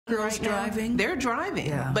Girls right now, driving? they're driving.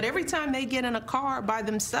 Yeah. But every time they get in a car by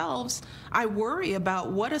themselves, I worry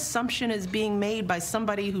about what assumption is being made by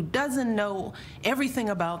somebody who doesn't know everything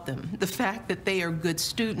about them. The fact that they are good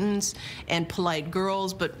students and polite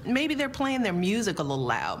girls, but maybe they're playing their music a little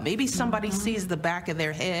loud. Maybe somebody sees the back of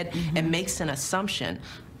their head and makes an assumption.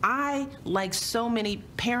 I, like so many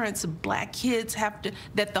parents of black kids, have to,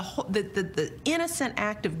 that the innocent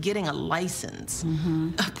act of getting a license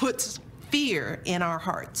puts fear in our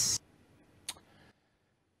hearts.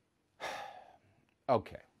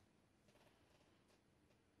 Okay.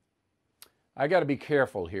 I got to be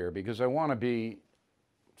careful here because I want to be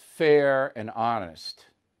fair and honest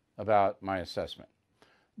about my assessment.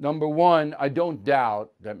 Number one, I don't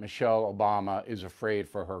doubt that Michelle Obama is afraid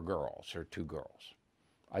for her girls, her two girls.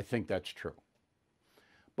 I think that's true.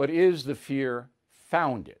 But is the fear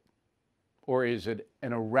founded, or is it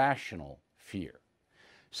an irrational fear?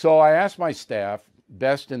 So I asked my staff,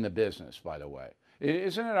 best in the business, by the way,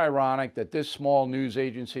 isn't it ironic that this small news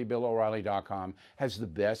agency, BillO'Reilly.com, has the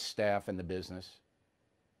best staff in the business?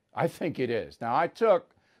 I think it is. Now, I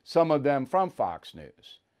took some of them from Fox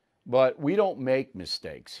News, but we don't make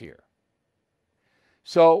mistakes here.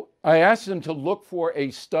 So I asked them to look for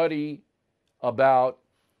a study about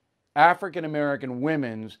African American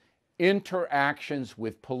women's interactions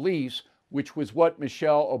with police, which was what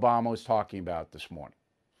Michelle Obama was talking about this morning.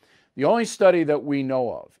 The only study that we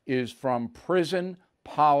know of is from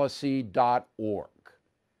prisonpolicy.org.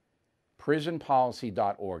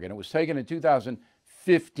 Prisonpolicy.org, and it was taken in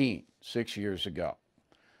 2015, 6 years ago.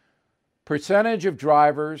 Percentage of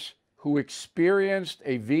drivers who experienced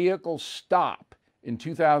a vehicle stop in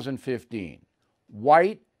 2015,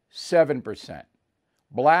 white 7%,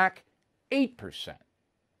 black 8%.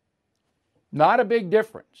 Not a big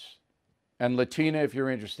difference. And Latina, if you're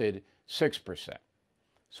interested, 6%.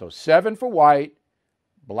 So 7 for white,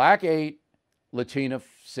 black 8, Latina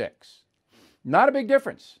 6. Not a big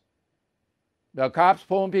difference. The cops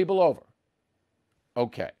pulling people over.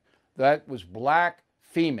 Okay, that was black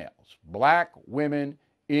females, black women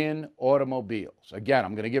in automobiles. Again,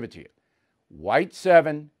 I'm going to give it to you. White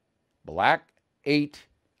 7, black 8,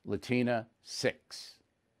 Latina 6.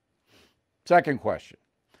 Second question.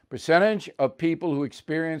 Percentage of people who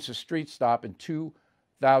experienced a street stop in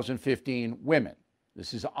 2015, women.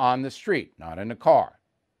 This is on the street, not in a car.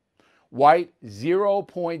 White,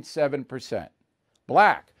 0.7%.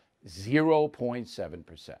 Black,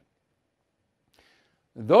 0.7%.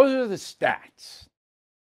 Those are the stats.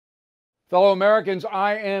 Fellow Americans,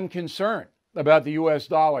 I am concerned about the U.S.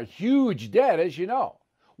 dollar. Huge debt, as you know.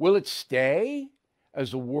 Will it stay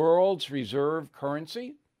as the world's reserve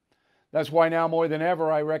currency? That's why now more than ever,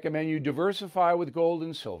 I recommend you diversify with gold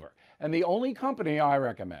and silver. And the only company I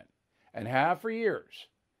recommend, and have for years,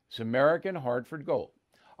 is American Hartford Gold.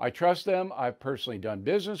 I trust them. I've personally done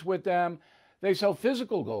business with them. They sell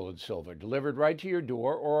physical gold and silver delivered right to your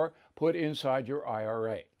door or put inside your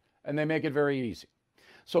IRA. And they make it very easy.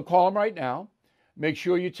 So call them right now. Make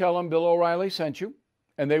sure you tell them Bill O'Reilly sent you,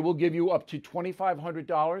 and they will give you up to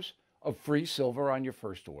 $2,500 of free silver on your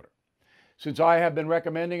first order. Since I have been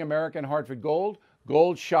recommending American Hartford Gold,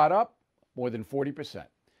 gold shot up more than 40%.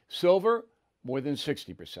 Silver, more than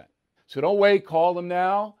 60%. So don't wait. Call them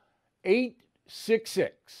now.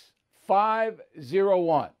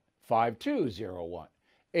 866-501-5201.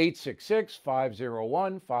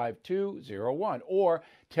 866-501-5201. Or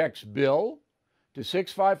text Bill to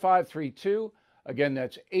 65532. Again,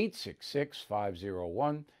 that's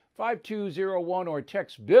 866-501-5201. Or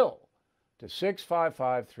text Bill to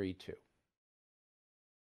 65532.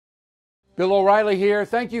 Bill O'Reilly here.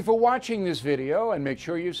 Thank you for watching this video, and make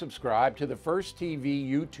sure you subscribe to the First TV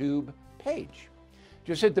YouTube page.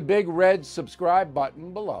 Just hit the big red subscribe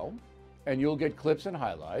button below, and you'll get clips and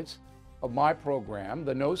highlights of my program,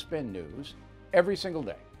 The No Spin News, every single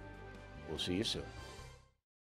day. We'll see you soon.